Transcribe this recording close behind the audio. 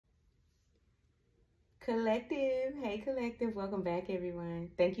Collective. Hey, Collective. Welcome back, everyone.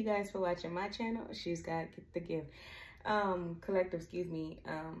 Thank you guys for watching my channel. She's got the gift. Collective, excuse me.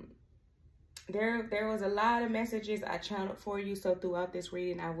 There was a lot of messages I channeled for you, so throughout this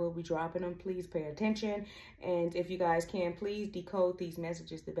reading I will be dropping them. Please pay attention, and if you guys can, please decode these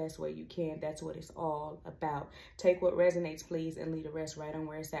messages the best way you can. That's what it's all about. Take what resonates, please, and leave the rest right on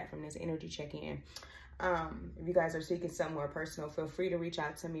where it's at from this energy check-in. If you guys are seeking something more personal, feel free to reach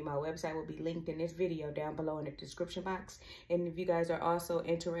out to me. My website will be linked in this video down below in the description box. And if you guys are also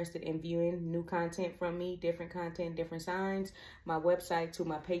interested in viewing new content from me, different content, different signs, my website to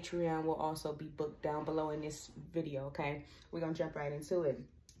my Patreon will also be booked down below in this video, okay? We're going to jump right into it.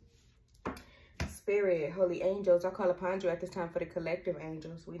 Spirit, holy angels, I call upon you at this time for the collective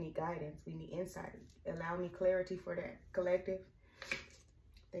angels. We need guidance. We need insight. Allow me clarity for that collective.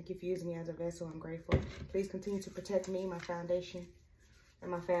 Thank you for using me as a vessel. I'm grateful. Please continue to protect me, my foundation,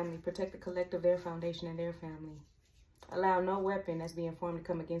 and my family. Protect the collective, their foundation, and their family. Allow no weapon that's being formed to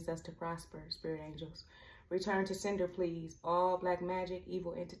come against us to prosper, spirit angels. Return to sender, please. All black magic,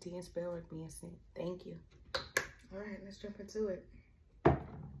 evil entity, and spell work being sent. Thank you. All right, let's jump into it.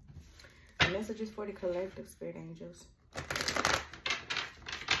 Messages for the collective, spirit angels.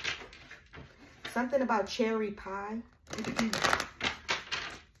 Something about cherry pie.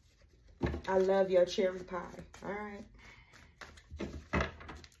 I love your cherry pie. All right.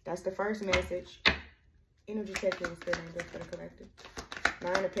 That's the first message. Energy check-in, spirit angels for the collective.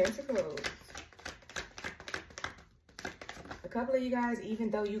 9 of Pentacles. A couple of you guys, even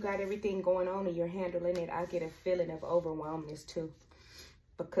though you got everything going on and you're handling it, I get a feeling of overwhelmness too.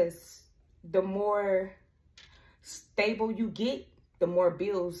 Because the more stable you get, the more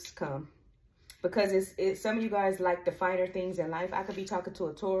bills come. Because it's some of you guys like the finer things in life. I could be talking to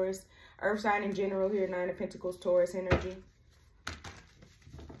a Taurus, Earth sign in general here, 9 of Pentacles, Taurus energy.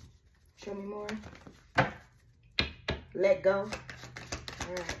 Show me more. Let go.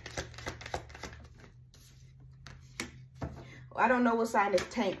 All right. I don't know what sign is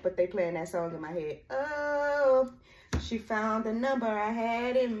Tank, but they playing that song in my head. Oh, she found the number I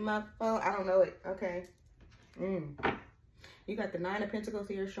had in my phone. I don't know it. Okay. You got the 9 of Pentacles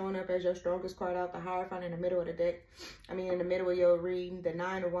here showing up as your strongest card out. The Hierophant in the middle of the deck. I mean, in the middle of your reading. The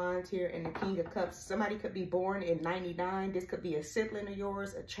 9 of Wands here and the King of Cups. Somebody could be born in 99. This could be a sibling of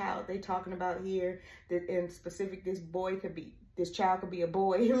yours, a child they talking about here. In specific, this child could be a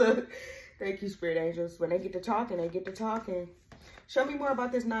boy. Look, thank you, spirit angels. When they get to talking, they get to talking. Show me more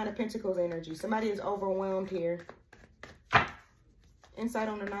about this 9 of Pentacles energy. Somebody is overwhelmed here. Insight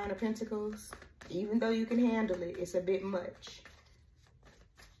on the 9 of Pentacles. Even though you can handle it, it's a bit much.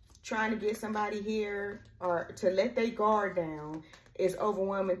 Trying to get somebody here or to let their guard down is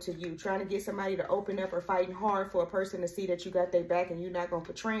overwhelming to you. Trying to get somebody to open up or fighting hard for a person to see that you got their back and you're not going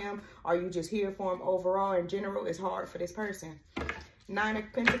to betray them, or you just here for them overall in general, is hard for this person. 9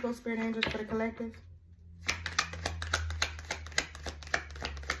 of Pentacles, spirit angels for the collective.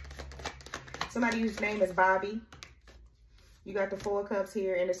 Somebody whose name is Bobby. You got the 4 of Cups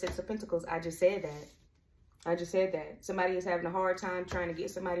here and the 6 of Pentacles. I just said that. I just said that. Somebody is having a hard time trying to get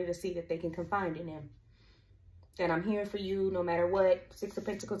somebody to see that they can confide in them. That I'm here for you no matter what. 6 of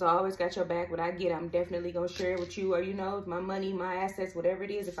Pentacles, I always got your back. What I get, I'm definitely going to share it with you. Or, you know, my money, my assets, whatever it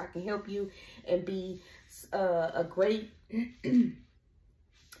is. If I can help you and be a great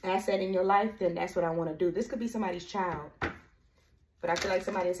asset in your life, then that's what I want to do. This could be somebody's child. But I feel like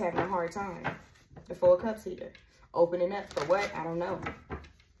somebody is having a hard time. The 4 of Cups here. Opening up for what? I don't know.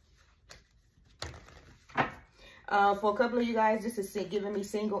 For a couple of you guys, this is giving me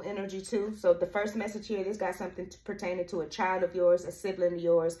single energy too. So the first message here, this got something pertaining to a child of yours, a sibling of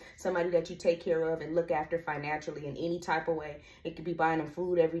yours, somebody that you take care of and look after financially in any type of way. It could be buying them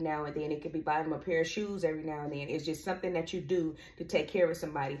food every now and then. It could be buying them a pair of shoes every now and then. It's just something that you do to take care of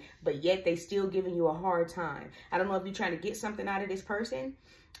somebody, but yet they still giving you a hard time. I don't know if you're trying to get something out of this person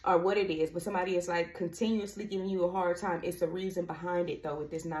or what it is, but somebody is like continuously giving you a hard time. It's the reason behind it though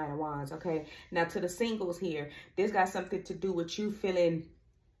with this 9 of Wands, okay? Now to the singles here, this got something to do with you feeling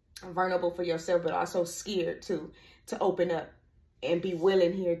vulnerable for yourself, but also scared to open up and be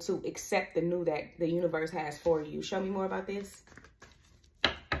willing here to accept the new that the universe has for you. Show me more about this.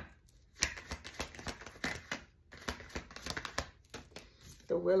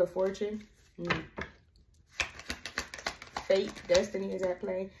 The Wheel of Fortune. Fate, destiny is at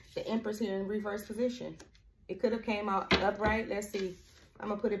play. The Empress here in reverse position. It could have came out upright. Let's see. I'm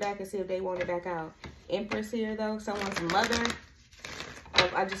going to put it back and see if they want it back out. Empress here, though. Someone's mother.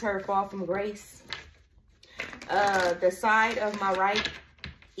 I just heard fall from grace. The side of my right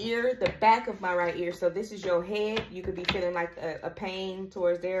ear, the back of my right ear. So this is your head. You could be feeling like a pain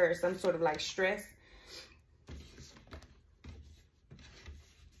towards there or some sort of like stress.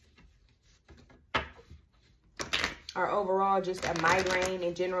 or overall just a migraine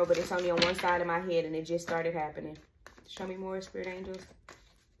in general, but it's only on one side of my head and it just started happening. Show me more, Spirit Angels.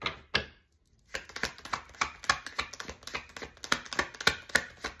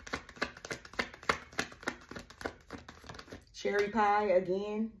 Cherry pie,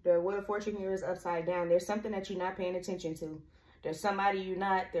 again, the Wheel of Fortune here is upside down. There's something that you're not paying attention to. There's somebody you're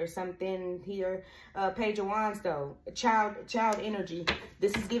not. There's something here. Page of Wands, though. Child energy.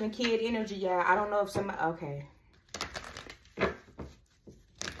 This is giving kid energy, yeah. I don't know if somebody... Okay.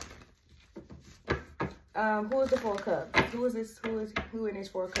 Who is the Four Cups? Who is this? Who in this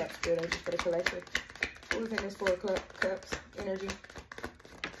Four Cups? Spirit Angels for the collective. Who's in this Four Cups energy?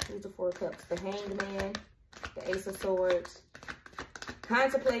 Who's the Four Cups? The Hanged Man, the Ace of Swords.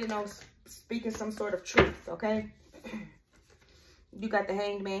 Contemplating on speaking some sort of truth, okay? You got the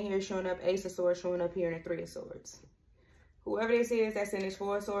Hanged Man here showing up, Ace of Swords showing up here, and the Three of Swords. Whoever this is that's in this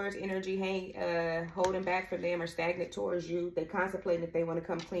Four of Swords energy, holding back from them or stagnant towards you, they contemplating if they want to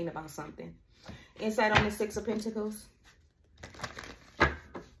come clean about something. Insight on the Six of Pentacles.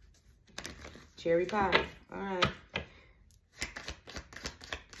 Cherry pie. All right.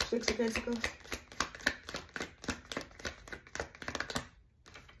 Six of Pentacles.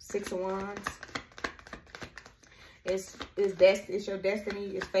 Six of Wands. It's your destiny.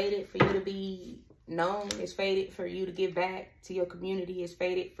 It's fated for you to be known. It's fated for you to give back to your community. It's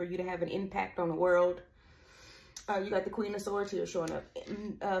fated for you to have an impact on the world. You got the Queen of Swords here showing up.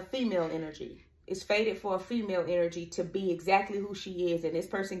 Female energy. It's fated for a female energy to be exactly who she is. And this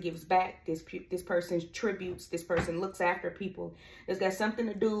person gives back. This person tributes. This person looks after people. It's got something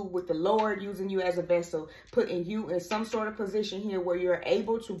to do with the Lord using you as a vessel. Putting you in some sort of position here where you're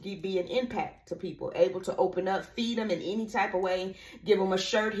able to be an impact to people. Able to open up, feed them in any type of way. Give them a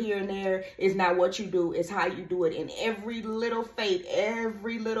shirt here and there. It's not what you do. It's how you do it. In every little faith,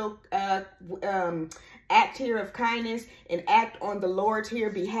 every little act here of kindness and act on the Lord's here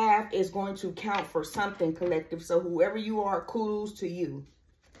behalf is going to count for something, collective. So whoever you are, kudos to you.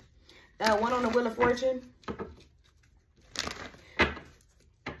 One on the Wheel of Fortune.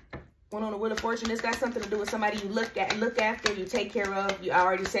 One on the Wheel of Fortune. This got something to do with somebody you look after, you take care of. You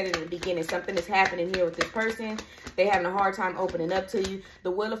already said it in the beginning. Something is happening here with this person. They having a hard time opening up to you.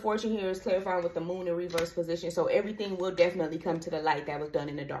 The Wheel of Fortune here is clarifying with the Moon in reverse position. So everything will definitely come to the light that was done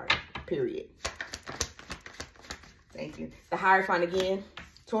in the dark. Period. Thank you. The Hierophant again.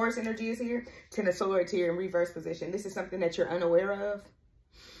 Taurus energy is here. Ten of Swords here in reverse position. This is something that you're unaware of.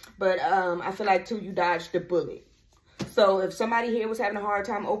 But I feel like, too, you dodged the bullet. So if somebody here was having a hard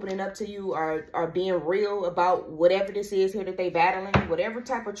time opening up to you or being real about whatever this is here that they battling, whatever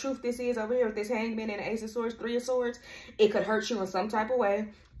type of truth this is over here with this Hangman and the Ace of Swords, Three of Swords, it could hurt you in some type of way.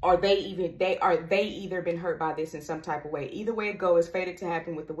 Or they either been hurt by this in some type of way. Either way it goes, it's fated to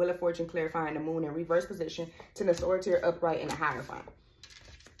happen with the Wheel of Fortune clarifying the Moon in reverse position, Ten of Swords here upright, and the Hierophant.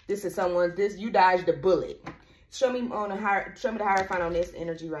 This is someone. You dodged the bullet. Show me the Hierophant on this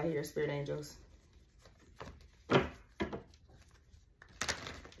energy right here, Spirit Angels.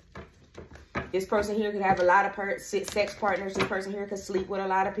 This person here could have a lot of sex partners. This person here could sleep with a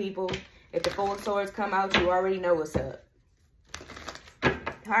lot of people. If the Four of Swords come out, you already know what's up.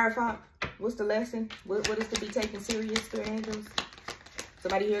 Hierophant, what's the lesson? What is to be taken serious, Spirit Angels?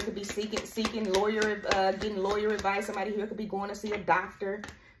 Somebody here could be getting lawyer advice. Somebody here could be going to see a doctor.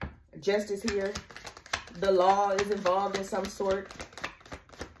 Justice here. The law is involved in some sort.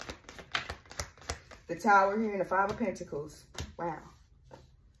 The Tower here and the Five of Pentacles. Wow.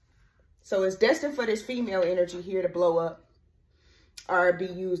 So it's destined for this female energy here to blow up or be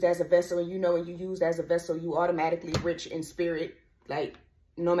used as a vessel. And you know, when you used as a vessel, you automatically rich in spirit. Like,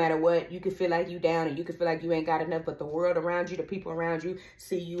 no matter what, you can feel like you down and you can feel like you ain't got enough, but the world around you, the people around you,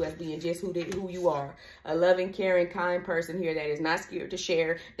 see you as being just who you are. A loving, caring, kind person here that is not scared to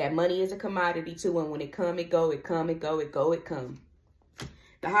share. That money is a commodity too, and when it come, it go, it come, it go, it go, it come.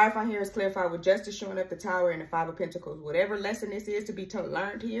 The Hierophant here is clarified with Justice showing up, the Tower, and the Five of Pentacles. Whatever lesson this is to be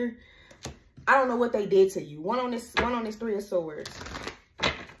learned here, I don't know what they did to you. One on this Three of Swords.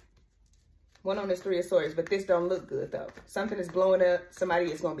 One on this Three of Swords, but this don't look good, though. Something is blowing up. Somebody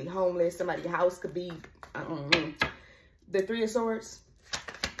is going to be homeless. Somebody's house could be, I don't know. The Three of Swords.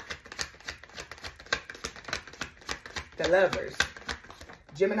 The Lovers.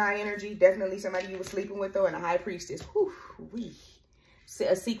 Gemini energy. Definitely somebody you were sleeping with, though, and a High Priestess. Whew-wee.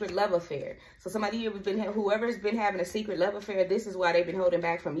 A secret love affair. So somebody here, whoever's been having a secret love affair, this is why they've been holding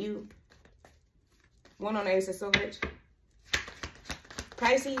back from you. One on the Ace of Swords.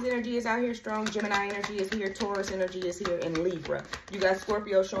 Pisces energy is out here strong. Gemini energy is here. Taurus energy is here. And Libra. You got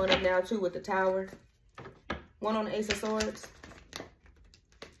Scorpio showing up now too with the Tower. One on the Ace of Swords.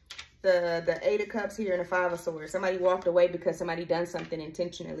 the Eight of Cups here and the Five of Swords. Somebody walked away because somebody done something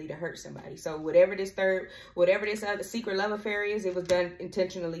intentionally to hurt somebody. So whatever this other secret love affair is, it was done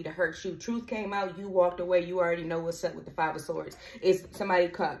intentionally to hurt you. Truth came out, you walked away. You already know what's up with the Five of Swords. It's somebody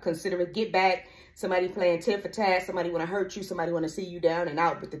consider it get back. Somebody playing tit for tat. Somebody want to hurt you. Somebody want to see you down and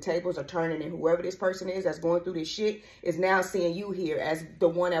out. But the tables are turning, and whoever this person is that's going through this shit is now seeing you here as the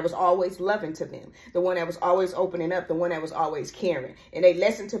one that was always loving to them, the one that was always opening up, the one that was always caring. And a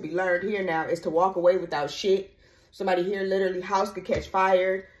lesson to be learned here now is to walk away without shit. Somebody here, literally, house could catch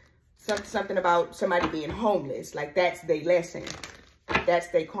fire. Something about somebody being homeless. Like, that's their lesson. That's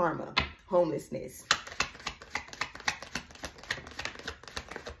their karma. Homelessness.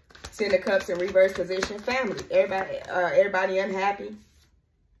 Ten of Cups in reverse position. Family. Everybody unhappy.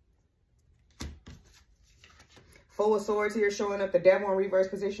 Four of Swords here showing up. The Devil in reverse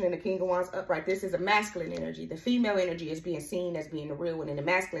position and the King of Wands upright. This is a masculine energy. The female energy is being seen as being the real one. And the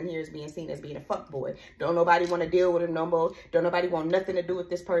masculine here is being seen as being a fuckboy. Don't nobody want to deal with him no more. Don't nobody want nothing to do with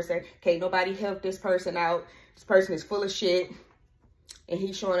this person. Can't nobody help this person out. This person is full of shit. And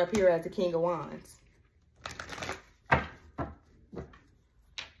he's showing up here as the King of Wands.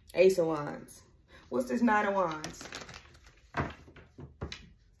 Ace of Wands. What's this Nine of Wands?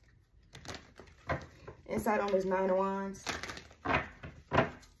 Insight on this Nine of Wands.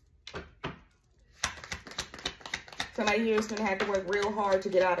 Somebody here is going to have to work real hard to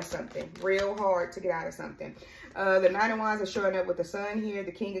get out of something. Real hard to get out of something. The Nine of Wands is showing up with the Sun here,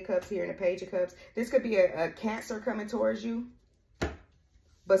 the King of Cups here, and the Page of Cups. This could be a Cancer coming towards you.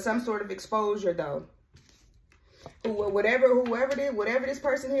 But some sort of exposure, though. Whatever this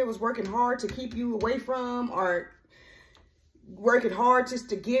person here was working hard to keep you away from, or working hard just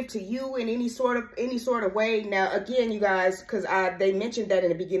to give to you in any sort of way. Now, again, you guys, because they mentioned that in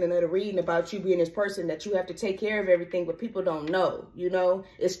the beginning of the reading about you being this person that you have to take care of everything, but people don't know, you know,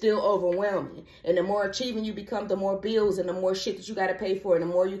 it's still overwhelming. And the more achieving you become, the more bills and the more shit that you got to pay for, and the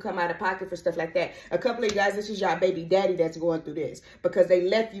more you come out of pocket for stuff like that. A couple of you guys, this is your baby daddy that's going through this, because they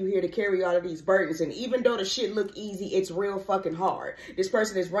left you here to carry all of these burdens. And even though the shit look easy, it's real fucking hard. This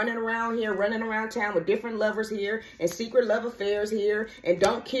person is running around town with different lovers here and secret love affairs here, and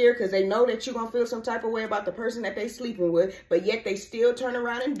don't care because they know that you're gonna feel some type of way about the person that they sleeping with, but yet they still turn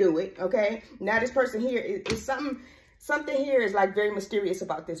around and do it. Okay, now this person here is something here is like very mysterious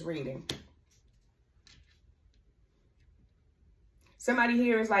about this reading. Somebody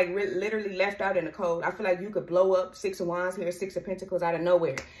here is like literally left out in the cold. I feel like you could blow up. Six of Wands here, Six of Pentacles out of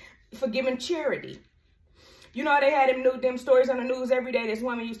nowhere for giving charity. You know how they had them stories on the news every day. This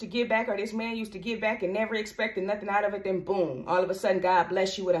woman used to give back, or this man used to give back and never expected nothing out of it. Then boom, all of a sudden, God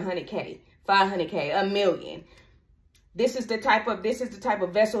bless you with 100K, 500K, $1 million. This is the type of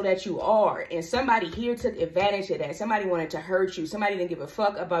vessel that you are. And somebody here took advantage of that. Somebody wanted to hurt you. Somebody didn't give a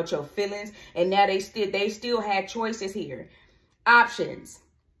fuck about your feelings. And now they still had choices here. Options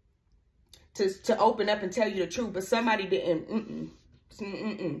to open up and tell you the truth. But somebody didn't.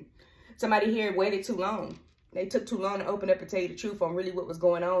 Somebody here waited too long. They took too long to open up and tell you the truth on really what was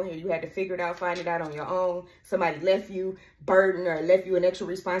going on here. You had to figure it out, find it out on your own. Somebody left you burden or left you an extra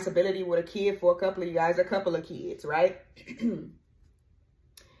responsibility with a kid for a couple of you guys, a couple of kids, right?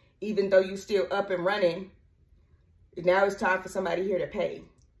 Even though you still up and running, now it's time for somebody here to pay.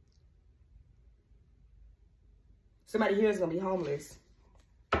 Somebody here is going to be homeless.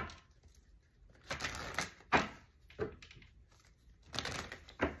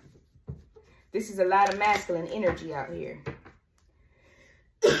 This is a lot of masculine energy out here.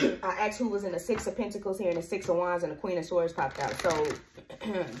 I asked who was in the Six of Pentacles here, and the Six of Wands and the Queen of Swords popped out. So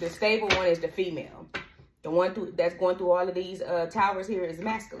the stable one is the female. The one that's going through all of these towers here is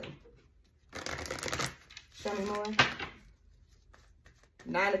masculine. Show me more.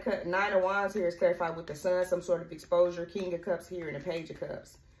 Nine of Wands here is clarified with the Sun, some sort of exposure. King of Cups here and the Page of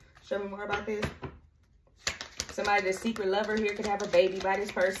Cups. Show me more about this. Somebody, the secret lover here, could have a baby by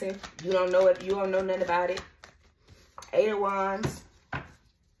this person. You don't know it. You don't know nothing about it. Eight of Wands.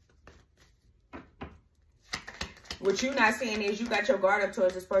 What you're not seeing is you got your guard up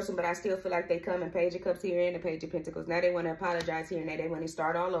towards this person, but I still feel like they come in Page of Cups here and the Page of Pentacles. Now they want to apologize here, and now they want to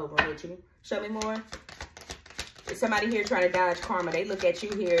start all over with you. Show me more. Somebody here trying to dodge karma. They look at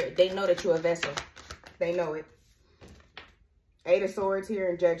you here. They know that you're a vessel. They know it. Eight of Swords here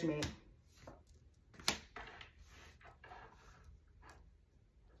and Judgment.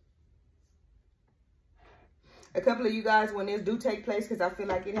 A couple of you guys, when this do take place, because I feel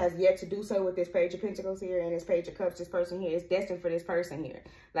like it has yet to do so with this Page of Pentacles here and this Page of Cups, this person here is destined for this person here.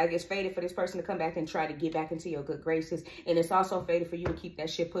 Like, it's fated for this person to come back and try to get back into your good graces. And it's also fated for you to keep that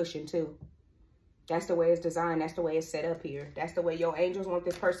shit pushing too. That's the way it's designed. That's the way it's set up here. That's the way your angels want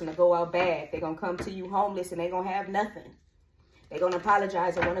this person to go out bad. They're going to come to you homeless and they're going to have nothing. They're going to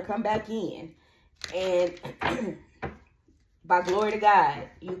apologize and want to come back in. And by glory to God,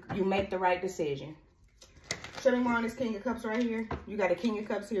 you make the right decision. Show me more on this King of Cups right here. You got a King of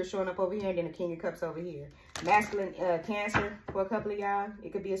Cups here showing up over here and then a King of Cups over here. Masculine Cancer for a couple of y'all.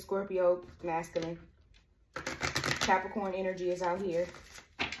 It could be a Scorpio, masculine. Capricorn energy is out here.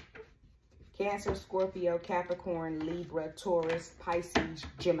 Cancer, Scorpio, Capricorn, Libra, Taurus, Pisces,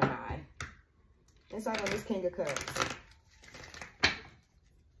 Gemini. Let's talk about this King of Cups.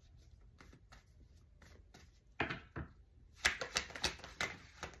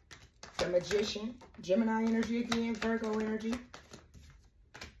 The Magician, Gemini energy again, Virgo energy.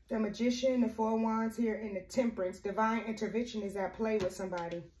 The Magician, the Four of Wands here, and the Temperance. Divine intervention is at play with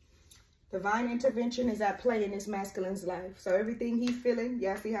somebody. Divine intervention is at play in this masculine's life. So everything he's feeling,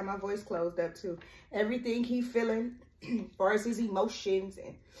 y'all see how my voice closed up too. Everything he's feeling, as far as his emotions,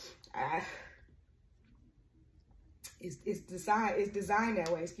 and it's designed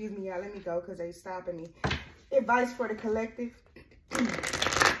that way. Excuse me, y'all. Let me go because they stopping me. Advice for the collective.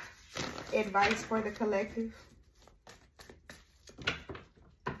 Advice for the collective.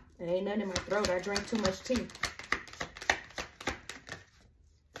 There ain't nothing in my throat. I drank too much tea.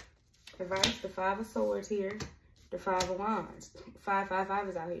 Advice, the Five of Swords here. The Five of Wands. 555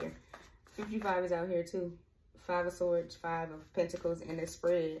 is out here. 55 is out here too. Five of Swords, Five of Pentacles, and the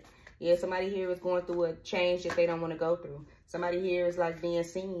spread. Yeah, somebody here is going through a change that they don't want to go through. Somebody here is like being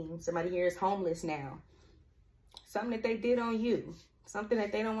seen. Somebody here is homeless now. Something that they did on you. Something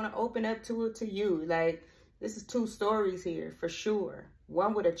that they don't want to open up to you. Like, this is two stories here for sure.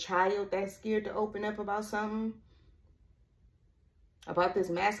 One with a child that's scared to open up about something. About this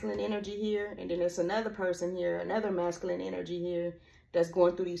masculine energy here. And then there's another person here, another masculine energy here that's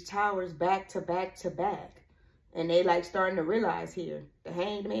going through these towers back to back to back. And they like starting to realize here. The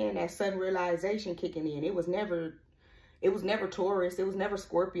Hanged Man, that sudden realization kicking in. It was never Taurus. It was never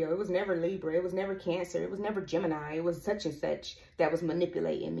Scorpio. It was never Libra. It was never Cancer. It was never Gemini. It was such and such that was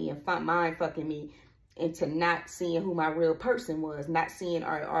manipulating me and mind fucking me into not seeing who my real person was. Not seeing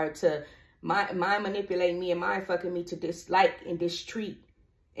or to mind manipulating me and mind fucking me to dislike and mistreat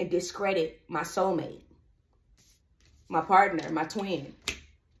and discredit my soulmate, my partner, my twin.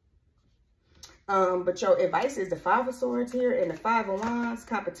 But your advice is the Five of Swords here and the Five of Wands.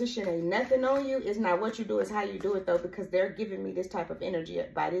 Competition ain't nothing on you. It's not what you do, it's how you do it though, because they're giving me this type of energy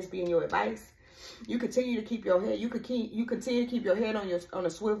by this being your advice. You continue to keep your head. You continue to keep your head on a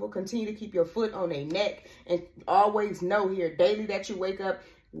swivel. Continue to keep your foot on their neck, and always know here daily that you wake up.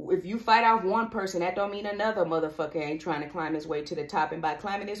 If you fight off one person, that don't mean another motherfucker ain't trying to climb his way to the top. And by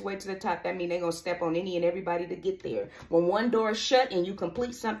climbing his way to the top, that means they're going to step on any and everybody to get there. When one door is shut and you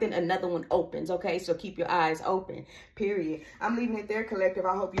complete something, another one opens, okay? So keep your eyes open, period. I'm leaving it there, collective.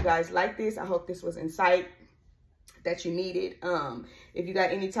 I hope you guys like this. I hope this was insight that you needed. If you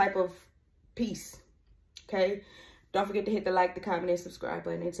got any type of peace, okay? Don't forget to hit the like, the comment, and subscribe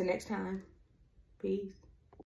button. Until next time, peace.